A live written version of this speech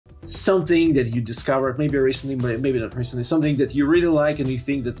something that you discovered, maybe recently, maybe not recently, something that you really like and you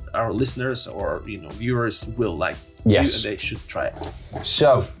think that our listeners or viewers will like too, and they should try it.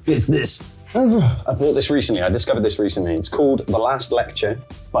 So it's this. I bought this recently. I discovered this recently. It's called The Last Lecture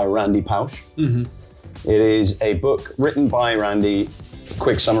by Randy Pausch. It is a book written by Randy.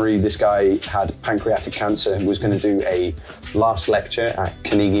 Quick summary, this guy had pancreatic cancer and was going to do a last lecture at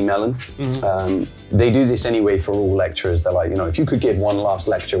Carnegie Mellon. They do this anyway for all lecturers. They're like, if you could give one last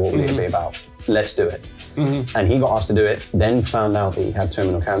lecture, what would it be about? Let's do it. And he got asked to do it, then found out that he had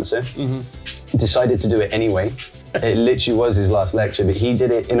terminal cancer, decided to do it anyway. It literally was his last lecture, but he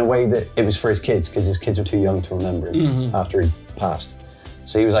did it in a way that it was for his kids, because his kids were too young to remember him after he passed.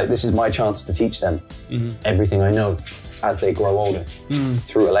 So he was like, this is my chance to teach them everything I know as they grow older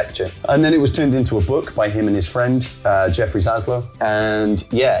through a lecture. And then it was turned into a book by him and his friend, Jeffrey Zaslow. And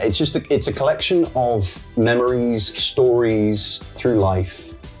yeah, it's a collection of memories, stories through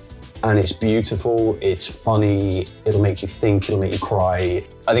life. And it's beautiful, it's funny, it'll make you think, it'll make you cry.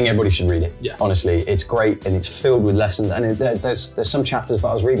 I think everybody should read it, honestly. It's great and it's filled with lessons. And there's some chapters that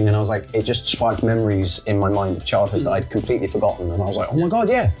I was reading and I was like, it just sparked memories in my mind of childhood that I'd completely forgotten. And I was like, oh my God,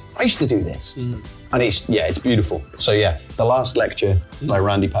 yeah, I used to do this. And it's beautiful. So yeah, The Last Lecture by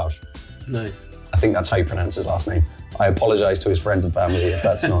Randy Pausch. Nice. I think that's how you pronounce his last name. I apologize to his friends and family if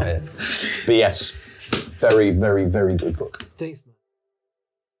that's not it. But yes, very, very, very good book. Thanks.